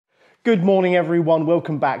Good morning everyone,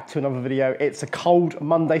 welcome back to another video. It's a cold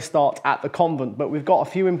Monday start at the convent, but we've got a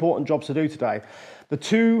few important jobs to do today. The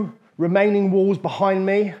two remaining walls behind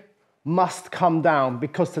me must come down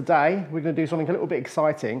because today we're going to do something a little bit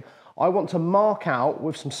exciting. I want to mark out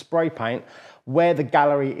with some spray paint where the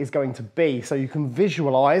gallery is going to be so you can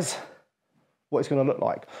visualize what it's going to look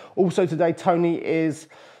like. Also today Tony is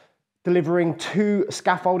delivering 2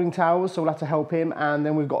 scaffolding towers, so we'll have to help him, and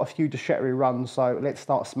then we've got a few déchetterie runs, so let's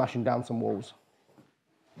start smashing down some walls.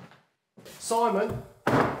 Simon,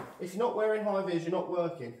 if you're not wearing high vis, you're not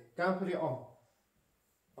working. Go and put it on.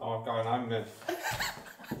 Oh, I'm going home then.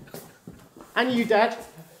 And you, Dad,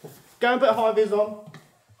 go and put a high vis on.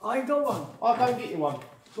 I ain't got one. I'll go and get you one.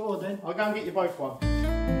 Go on then. I'll go and get you both one.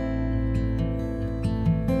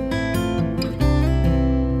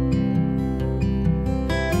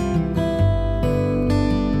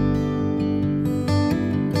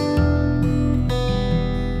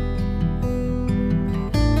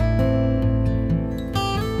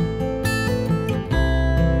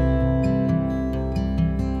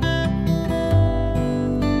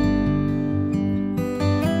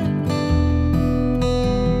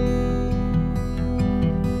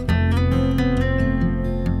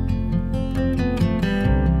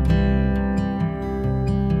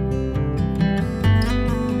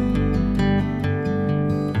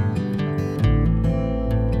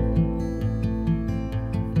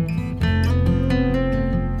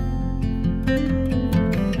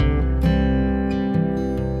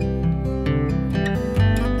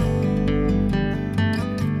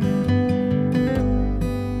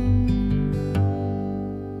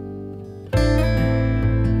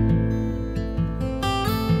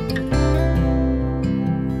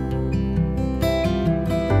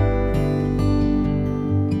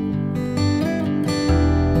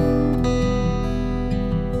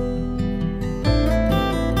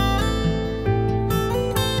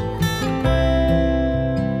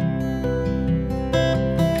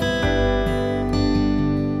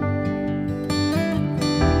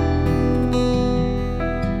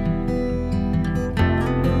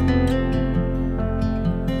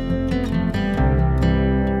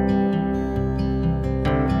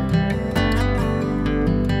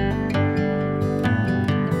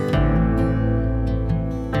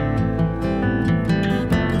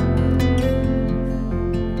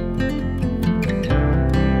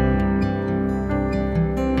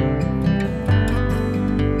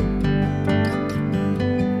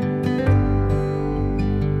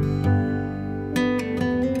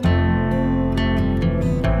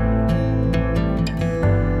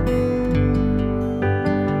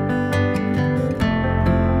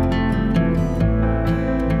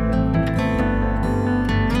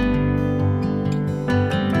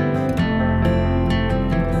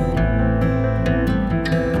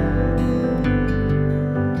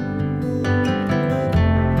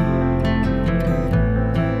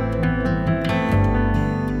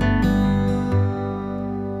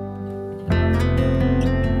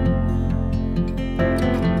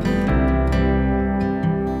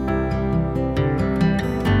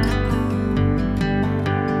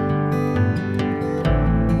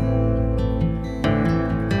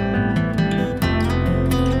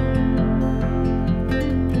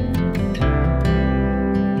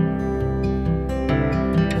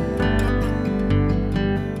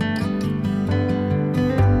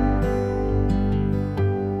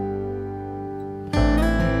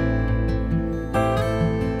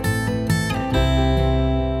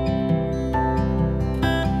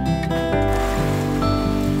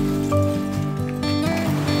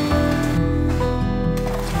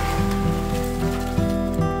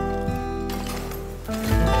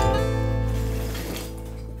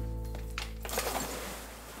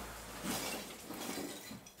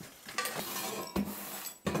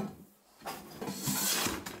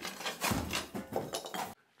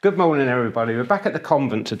 Good morning everybody, we're back at the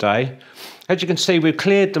convent today. As you can see, we've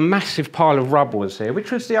cleared the massive pile of rubble here,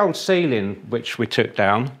 which was the old ceiling which we took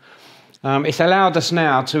down. It's allowed us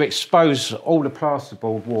now to expose all the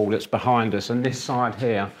plasterboard wall that's behind us and this side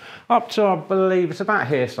here, up to I believe it's about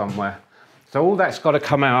here somewhere. So all that's got to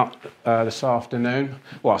come out this afternoon.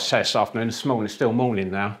 Well, I say this afternoon, this morning, it's still morning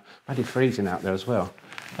now. Bloody freezing out there as well.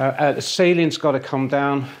 The ceiling's got to come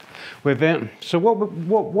down with it. So what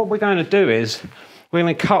we're going to do is, we're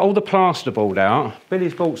going to cut all the plasterboard out.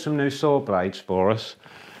 Billy's bought some new saw blades for us.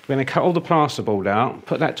 We're going to cut all the plasterboard out,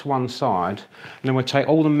 put that to one side, and then we'll take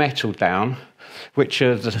all the metal down, which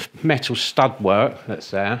are the metal stud work that's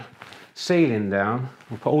there, ceiling down.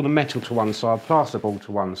 We'll put all the metal to one side, plasterboard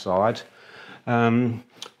to one side.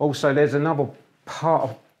 Also, there's another part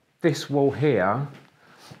of this wall here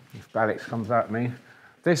if Alex comes at me,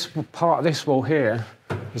 this part of this wall here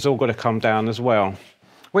has all got to come down as well.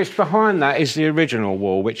 Which behind that is the original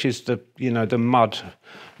wall, which is the, you know, the mud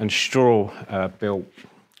and straw built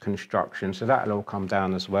construction. So that'll all come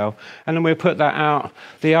down as well. And then we'll put that out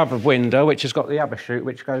the other window, which has got the other chute,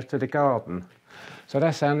 which goes to the garden. So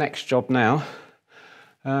that's our next job now.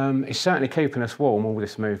 It's certainly keeping us warm, all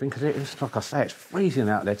this moving, because it's, like I say, it's freezing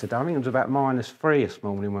out there today. I think it was about -3 this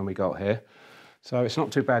morning when we got here. So it's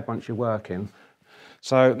not too bad once you're working.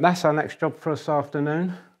 So that's our next job for this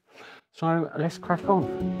afternoon. So let's crack on.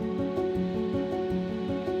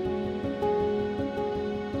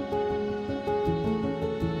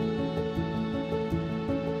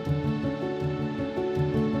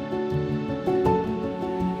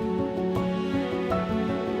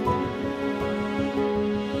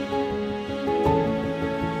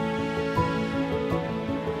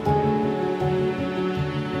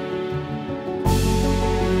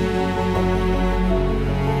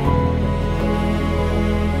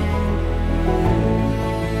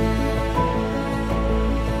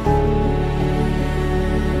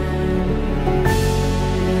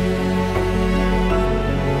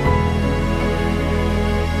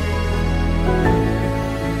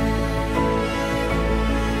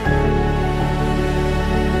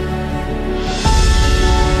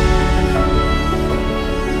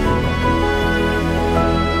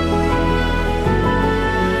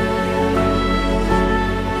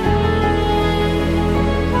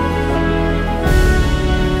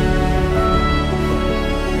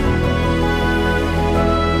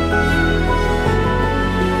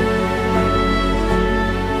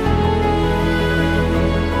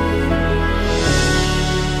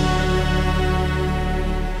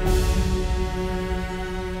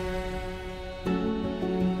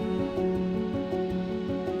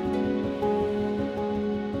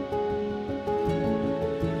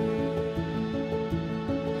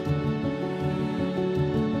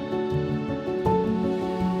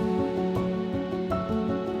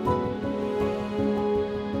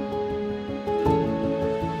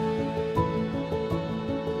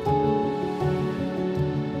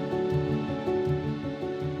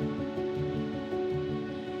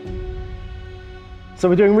 So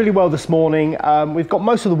we're doing really well this morning. We've got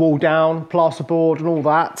most of the wall down, plasterboard and all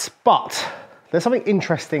that, but there's something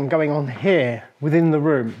interesting going on here within the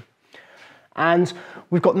room. And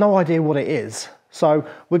we've got no idea what it is. So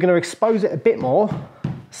we're going to expose it a bit more,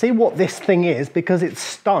 see what this thing is, because it's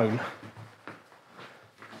stone.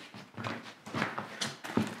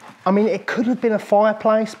 I mean, it could have been a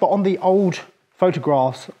fireplace, but on the old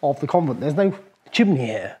photographs of the convent, there's no chimney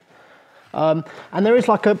here. And there is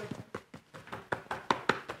like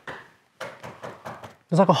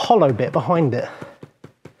there's like a hollow bit behind it.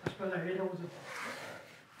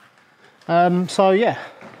 So yeah,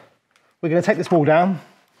 we're going to take this wall down,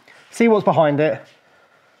 see what's behind it.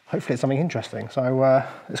 Hopefully it's something interesting. So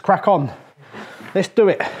let's crack on. Let's do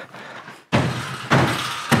it.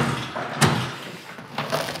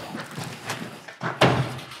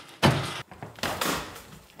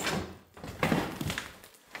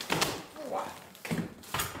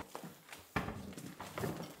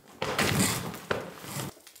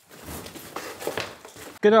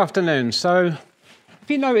 Good afternoon. So, if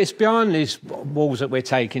you notice behind these walls that we're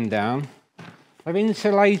taking down, I've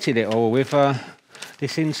insulated it all with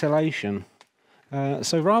this insulation.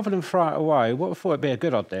 So rather than throw it away, what I thought would be a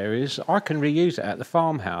good idea is I can reuse it at the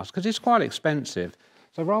farmhouse because it's quite expensive.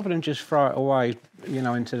 So rather than just throw it away, you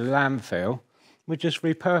know, into the landfill, we're just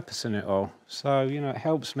repurposing it all. So, you know, it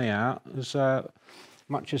helps me out as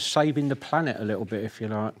much as saving the planet a little bit, if you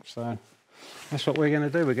like. So that's what we're going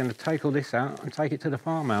to do. We're going to take all this out and take it to the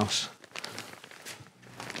farmhouse.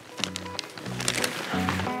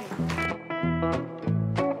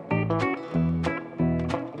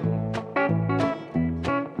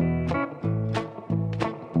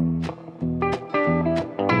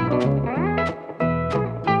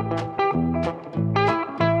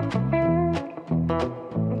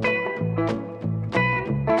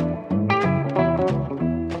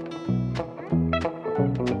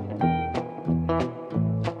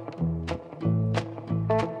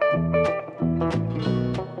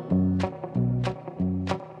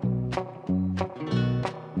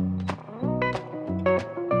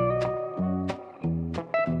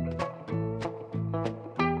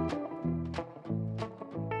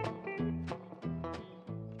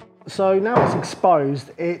 So now it's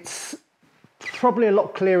exposed, it's probably a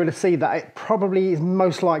lot clearer to see that it probably is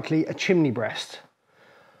most likely a chimney breast.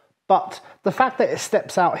 But the fact that it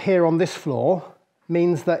steps out here on this floor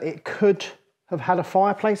means that it could have had a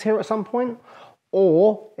fireplace here at some point,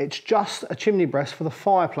 or it's just a chimney breast for the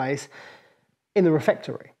fireplace in the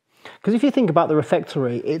refectory. Because if you think about the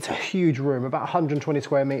refectory, it's a huge room, about 120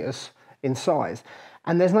 square meters in size,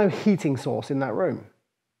 and there's no heating source in that room.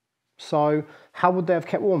 So how would they have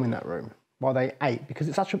kept warm in that room while they ate? Because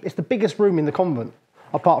it's the biggest room in the convent,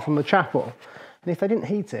 apart from the chapel. And if they didn't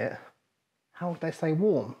heat it, how would they stay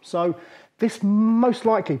warm? So this most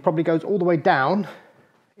likely probably goes all the way down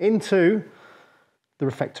into the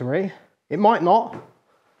refectory. It might not,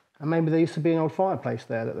 and maybe there used to be an old fireplace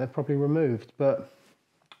there that they've probably removed, but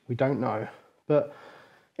we don't know. But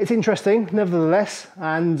it's interesting, nevertheless,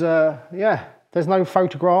 and yeah, there's no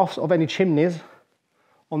photographs of any chimneys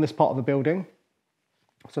on this part of the building,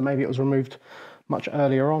 so maybe it was removed much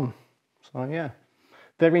earlier on. So yeah,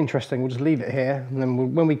 very interesting. We'll just leave it here, and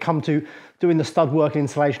then when we come to doing the stud work and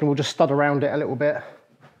installation, we'll just stud around it a little bit.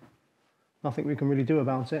 Nothing we can really do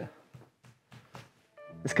about it.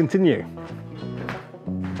 Let's continue.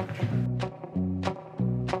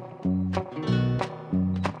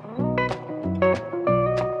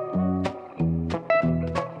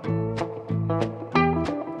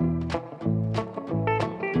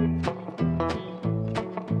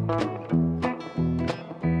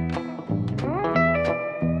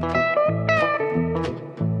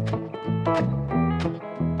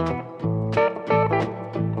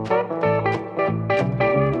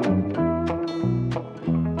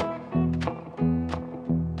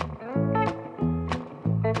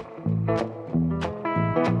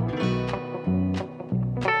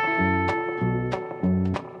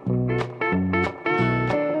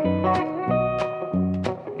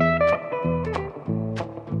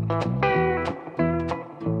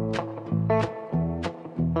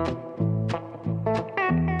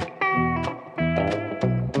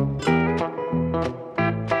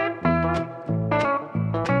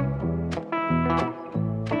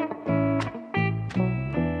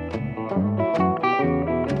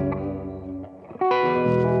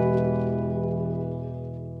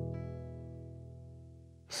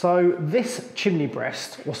 So this chimney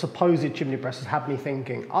breast, or supposed chimney breast, has had me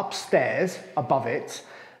thinking. Upstairs, above it,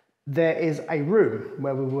 there is a room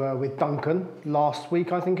where we were with Duncan last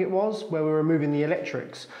week, I think it was, where we were removing the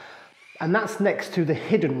electrics. And that's next to the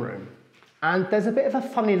hidden room. And there's a bit of a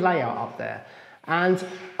funny layout up there. And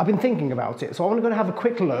I've been thinking about it. So I'm going to have a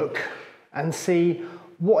quick look and see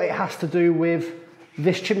what it has to do with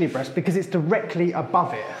this chimney breast, because it's directly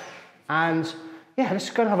above it. And yeah, let's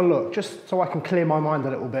go and have a look, just so I can clear my mind a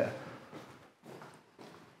little bit.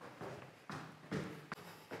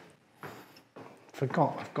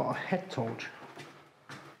 Forgot, I've got a head torch.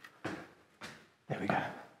 There we go.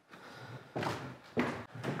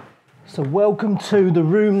 So welcome to the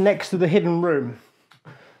room next to the hidden room.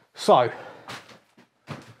 So,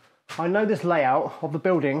 I know this layout of the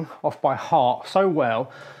building off by heart so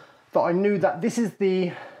well that I knew that this is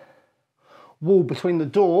the wall between the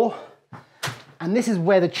door and this is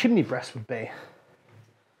where the chimney breast would be.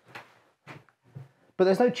 But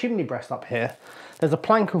there's no chimney breast up here. There's a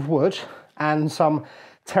plank of wood and some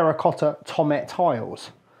terracotta tomette tiles.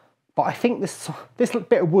 But I think this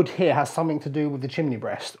bit of wood here has something to do with the chimney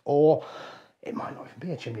breast, or it might not even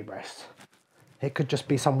be a chimney breast. It could just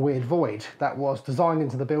be some weird void that was designed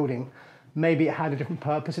into the building. Maybe it had a different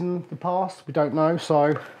purpose in the past, we don't know. So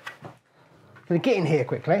I'm gonna get in here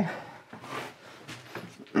quickly.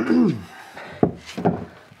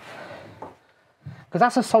 Because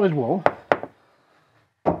that's a solid wall,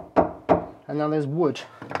 and now there's wood.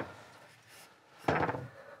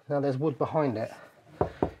 Now there's wood behind it,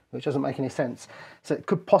 which doesn't make any sense. So it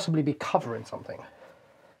could possibly be covering something.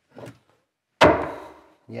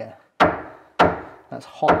 Yeah, that's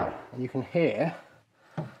hollow, and you can hear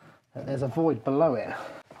that there's a void below it.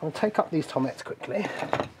 I'll take up these tomettes quickly,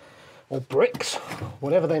 or bricks,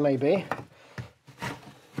 whatever they may be,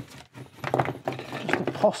 just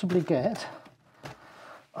to possibly get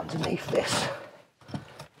underneath this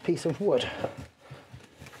piece of wood.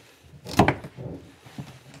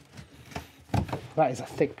 That is a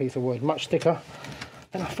thick piece of wood, much thicker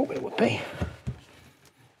than I thought it would be.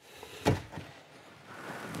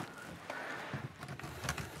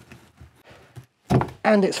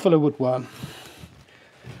 And it's full of woodworm,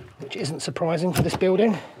 which isn't surprising for this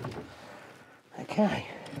building. Okay.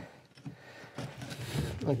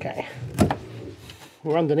 Okay.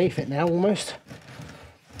 We're underneath it now, almost.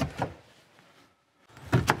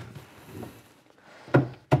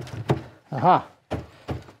 Aha.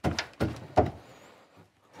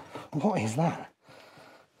 What is that?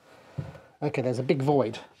 Okay, there's a big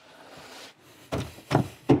void.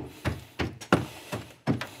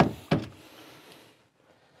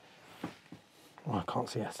 Oh, I can't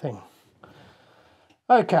see a thing.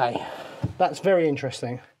 Okay, that's very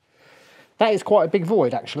interesting. That is quite a big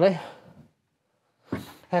void actually.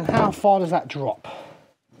 And how far does that drop?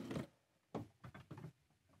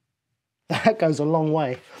 That goes a long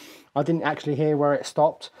way. I didn't actually hear where it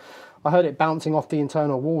stopped. I heard it bouncing off the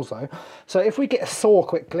internal walls though. So if we get a saw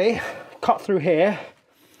quickly, cut through here,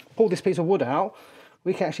 pull this piece of wood out,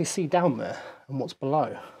 we can actually see down there and what's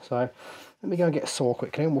below. So let me go and get a saw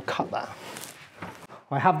quickly and we'll cut that.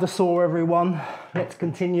 I have the saw, everyone. Let's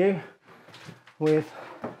continue with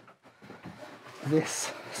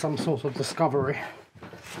this, some sort of discovery.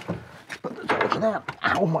 Let's put the door out.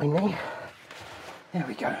 Ow, my knee. There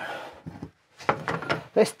we go.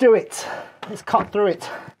 Let's do it. Let's cut through it.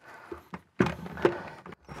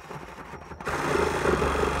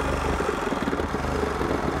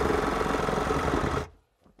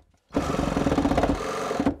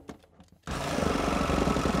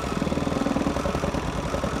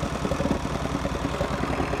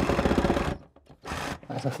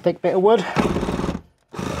 That's a thick bit of wood.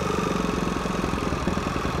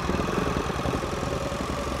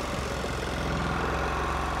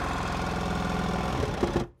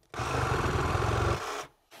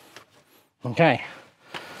 Okay,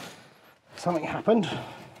 something happened.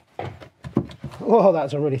 Oh,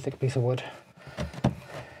 that's a really thick piece of wood.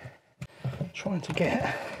 Trying to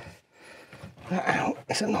get that out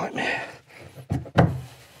is a nightmare.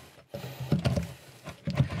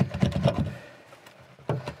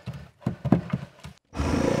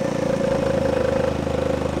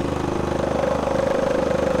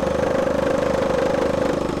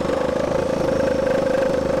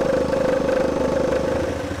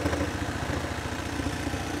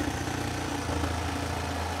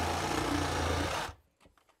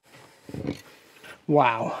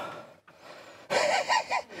 Wow,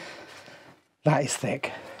 that is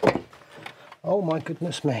thick. Oh my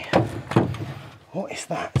goodness me, what is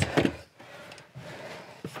that?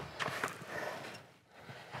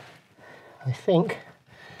 I think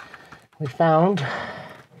we found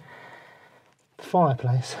the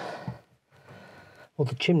fireplace, or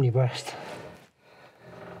the chimney breast.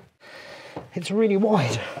 It's really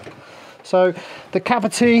wide. So the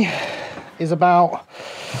cavity is about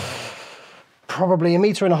probably 1.5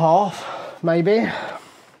 meters, maybe,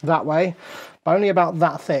 that way, but only about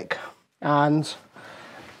that thick. And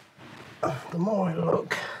the more I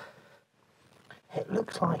look, it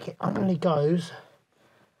looks like it only goes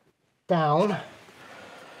down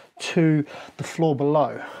to the floor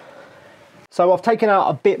below. So I've taken out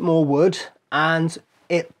a bit more wood and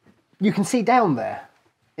you can see down there,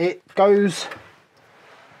 it goes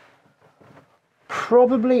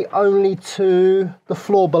probably only to the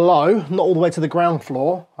floor below, not all the way to the ground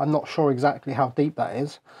floor. I'm not sure exactly how deep that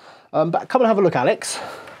is. But come and have a look, Alex.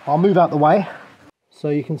 I'll move out the way. So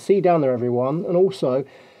you can see down there, everyone. And also,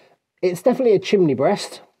 it's definitely a chimney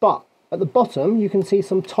breast, but at the bottom, you can see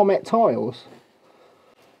some Tomette tiles.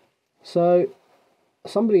 So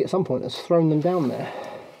somebody at some point has thrown them down there.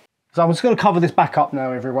 So I'm just going to cover this back up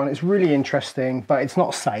now, everyone. It's really interesting, but it's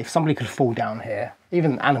not safe. Somebody could fall down here.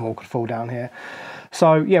 Even an animal could fall down here.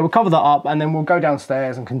 So yeah, we'll cover that up and then we'll go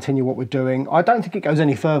downstairs and continue what we're doing. I don't think it goes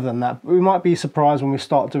any further than that. But we might be surprised when we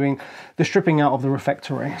start doing the stripping out of the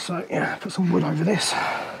refectory. So yeah, put some wood over this.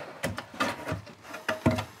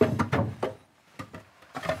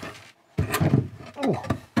 Oh,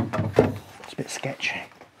 it's a bit sketchy.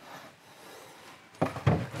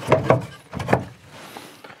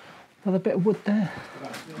 Another bit of wood there.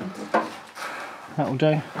 That'll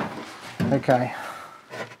do. Okay.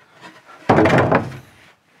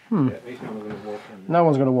 No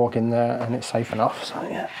one's going to walk in there and it's safe enough, so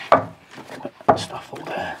yeah. Put that stuff all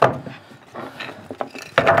there.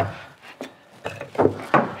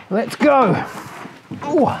 Let's go.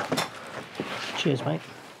 Ooh. Cheers, mate.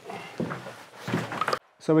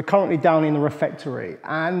 So we're currently down in the refectory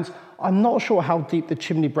and I'm not sure how deep the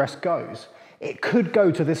chimney breast goes. It could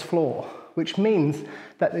go to this floor, which means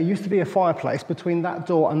that there used to be a fireplace between that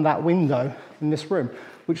door and that window in this room,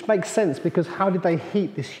 which makes sense because how did they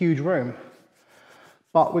heat this huge room?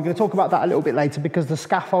 But we're going to talk about that a little bit later because the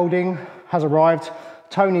scaffolding has arrived.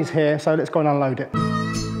 Tony's here, so let's go and unload it.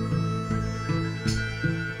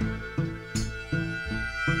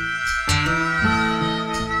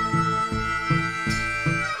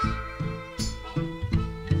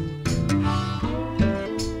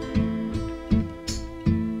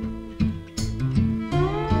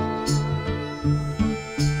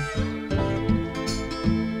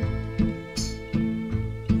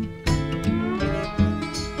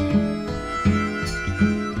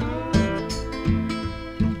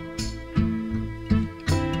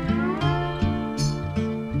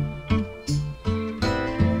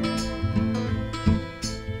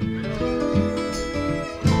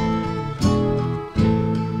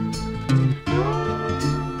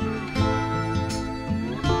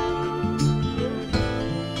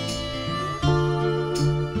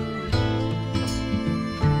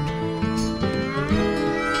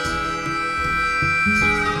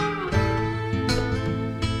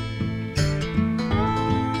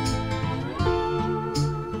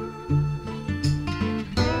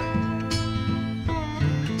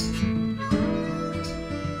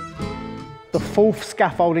 The fourth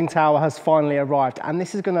scaffolding tower has finally arrived, and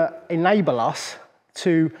this is going to enable us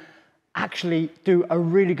to actually do a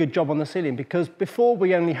really good job on the ceiling, because before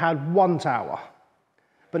we only had one tower,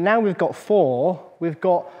 but now we've got 4. We've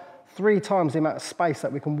got 3 times the amount of space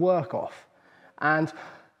that we can work off. And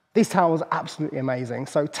these towers are absolutely amazing.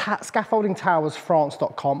 So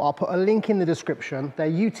scaffoldingtowersfrance.com, I'll put a link in the description. They're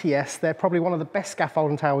UTS, they're probably one of the best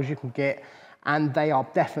scaffolding towers you can get, and they are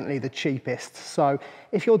definitely the cheapest. So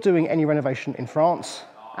if you're doing any renovation in France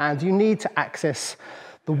and you need to access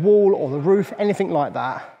the wall or the roof, anything like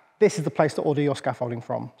that, this is the place to order your scaffolding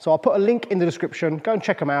from. So I'll put a link in the description, go and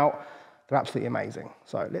check them out. They're absolutely amazing.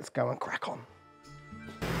 So let's go and crack on.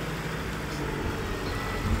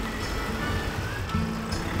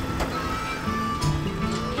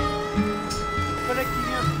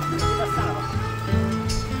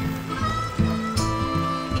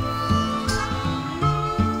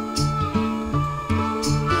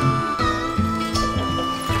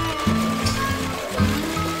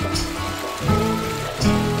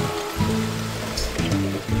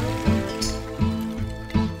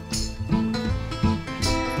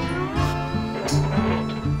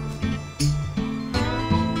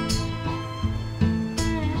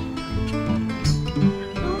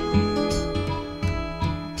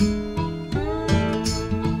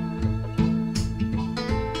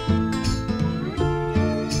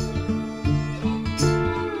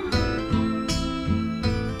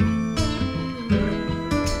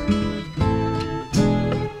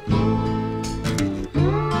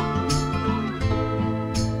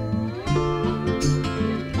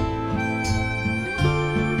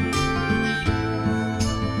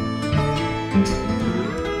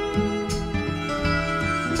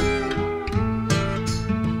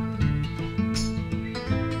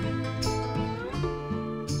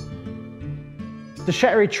 The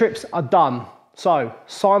Shettery trips are done. So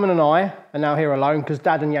Simon and I are now here alone because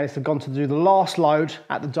Dad and Yanis have gone to do the last load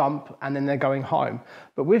at the dump and then they're going home.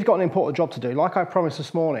 But we've got an important job to do. Like I promised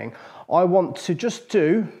this morning, I want to just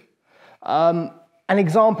do an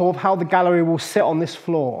example of how the gallery will sit on this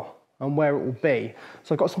floor and where it will be.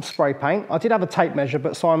 So I've got some spray paint. I did have a tape measure,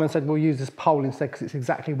 but Simon said we'll use this pole instead because it's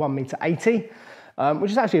exactly 1.80 m,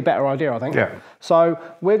 which is actually a better idea, I think. Yeah. So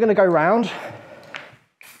we're going to go round.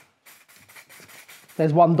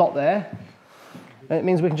 There's one dot there. And it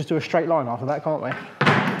means we can just do a straight line after that, can't we?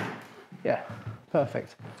 Yeah,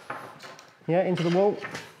 perfect. Yeah, into the wall.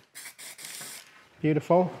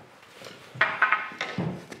 Beautiful.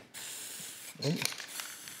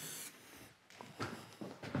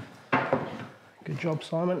 Good job,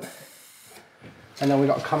 Simon. And then we've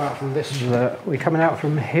got to come out from this. We're coming out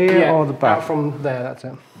from here or the back? Out from there, that's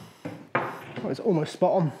it. Oh, it's almost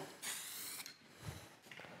spot on.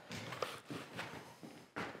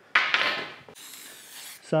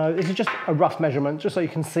 So this is just a rough measurement, just so you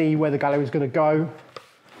can see where the gallery is going to go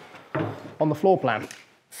on the floor plan.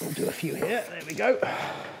 We'll do a few here, there we go.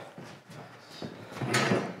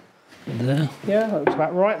 There. Yeah, that looks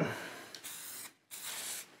about right.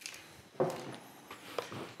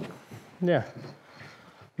 Yeah,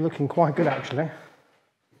 looking quite good actually.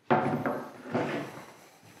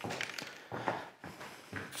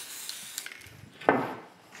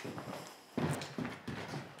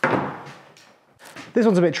 This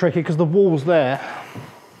one's a bit tricky because the wall's there.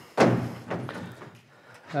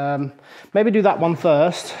 Maybe do that one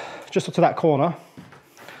first, just to that corner.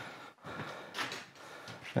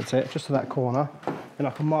 That's it, just to that corner. Then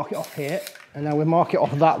I can mark it off here, and now we'll mark it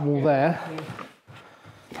off that wall there.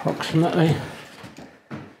 Approximately.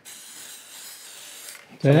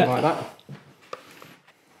 Something like that.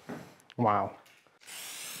 Wow.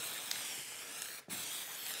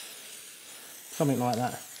 Something like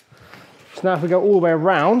that. So now if we go all the way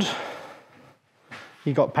around,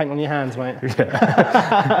 you've got paint on your hands, mate.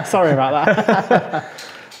 Yeah. Sorry about that.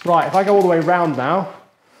 Right, if I go all the way around now,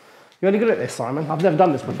 you're only good at this, Simon. I've never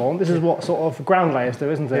done this before. This is what sort of ground layers do,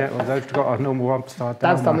 isn't it? Yeah, well, they've got a normal upside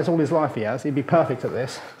down. Dad's done this all his life, he has. He'd be perfect at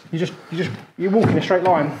this. You walk in a straight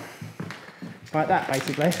line. Like that,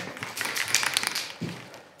 basically.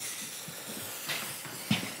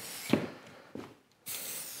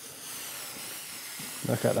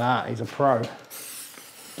 Look at that, he's a pro.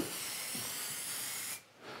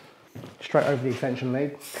 Straight over the extension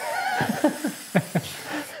lead.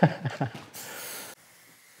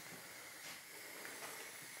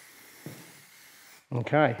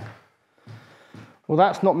 Okay. Well,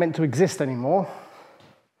 that's not meant to exist anymore.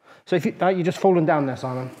 So if you're just falling down there,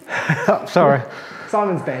 Simon. Sorry.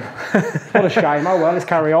 Simon's dead. What a shame. Oh well, let's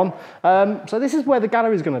carry on. So this is where the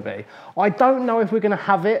gallery is going to be. I don't know if we're going to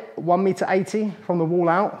have it 1.80 m from the wall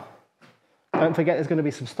out. Don't forget there's going to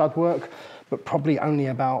be some stud work, but probably only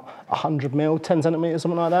about 100 mil, 10 centimetres,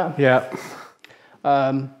 something like that.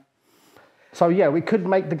 Yeah. So yeah, we could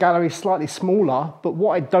make the gallery slightly smaller, but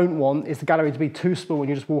what I don't want is the gallery to be too small when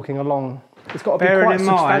you're just walking along. It's got to be quite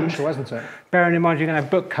substantial, hasn't it? Bearing in mind you're going to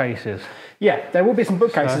have bookcases. Yeah, there will be some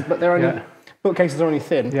bookcases, but they're only bookcases are only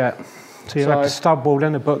thin. Yeah. So you'll have the stud wall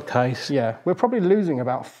and the bookcase. Yeah, we're probably losing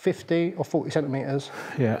about 50 or 40 centimetres.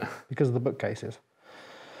 Yeah. Because of the bookcases,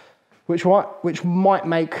 which might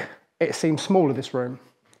make it seem smaller, this room,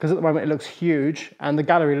 because at the moment it looks huge and the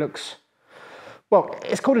gallery looks, well,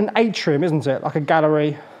 it's called an atrium, isn't it? Like a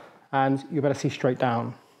gallery, and you're better see straight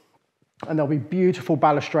down. And there'll be beautiful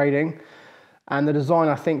balustrading, and the design,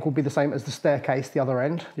 I think, will be the same as the staircase, the other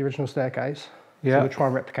end, the original staircase. Yeah. So we'll try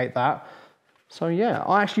and replicate that. So yeah,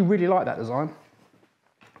 I actually really like that design.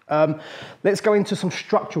 Let's go into some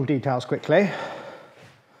structural details quickly.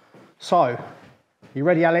 So, you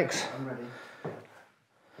ready, Alex? I'm ready.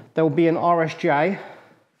 There will be an RSJ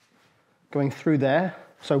going through there,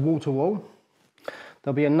 so wall to wall.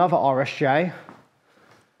 There'll be another RSJ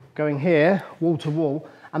going here, wall to wall,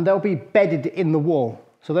 and they'll be bedded in the wall.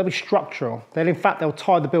 So they'll be structural. In fact, they'll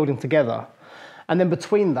tie the building together. And then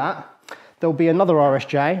between that, there'll be another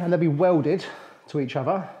RSJ, and they'll be welded to each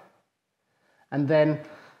other. And then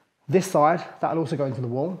this side, that'll also go into the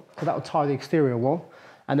wall, so that'll tie the exterior wall,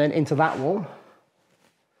 and then into that wall.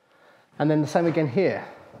 And then the same again here.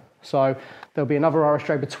 So there'll be another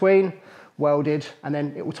RSJ between, welded, and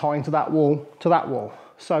then it will tie into that wall to that wall.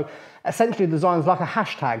 So essentially the design's like a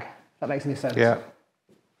hashtag, if that makes any sense. Yeah.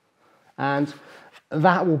 And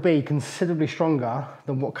that will be considerably stronger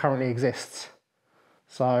than what currently exists.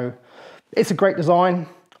 So it's a great design.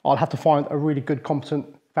 I'll have to find a really good,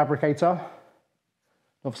 competent fabricator.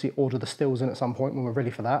 Obviously order the stills in at some point when we're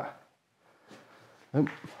ready for that. Oh,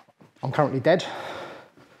 I'm currently dead.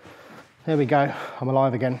 There we go, I'm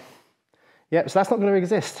alive again. Yep, so that's not going to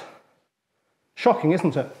exist. Shocking,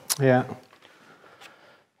 isn't it? Yeah.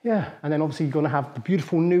 Yeah, and then obviously you're going to have the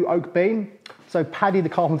beautiful new oak beam. So Paddy, the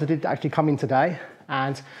carpenter, did actually come in today,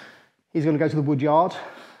 and he's going to go to the wood yard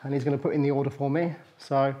and he's going to put in the order for me.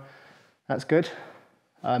 So that's good.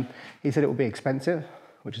 He said it will be expensive,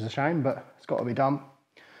 which is a shame, but it's got to be done.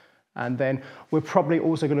 And then we're probably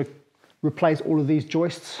also going to replace all of these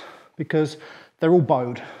joists because they're all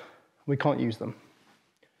bowed. We can't use them.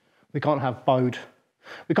 We can't have bowed.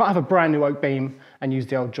 We can't have a brand new oak beam and use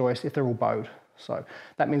the old joist if they're all bowed. So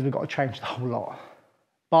that means we've got to change the whole lot.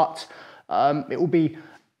 But it will be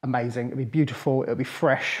amazing. It'll be beautiful. It'll be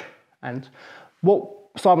fresh. And what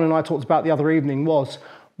Simon and I talked about the other evening was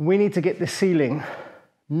we need to get this ceiling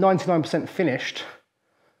 99% finished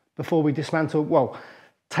before we dismantle, well,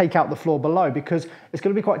 take out the floor below, because it's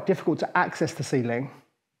going to be quite difficult to access the ceiling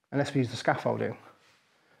unless we use the scaffolding.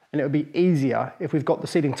 And it would be easier if we've got the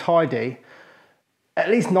ceiling tidy, at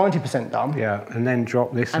least 90% done. Yeah, and then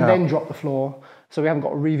drop this and then drop the floor, so we haven't got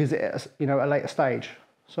to revisit it, at a later stage.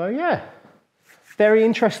 So yeah, very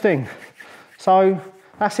interesting. So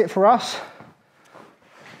that's it for us.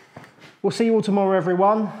 We'll see you all tomorrow,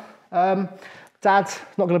 everyone. Dad's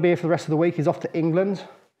not going to be here for the rest of the week. He's off to England.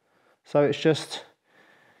 So it's just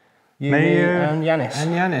you, me and Yanis.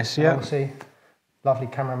 And Yanis, yeah. Obviously, lovely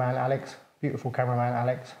cameraman Alex. Beautiful cameraman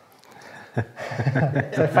Alex.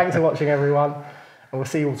 So thanks for watching, everyone. And we'll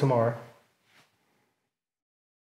see you all tomorrow.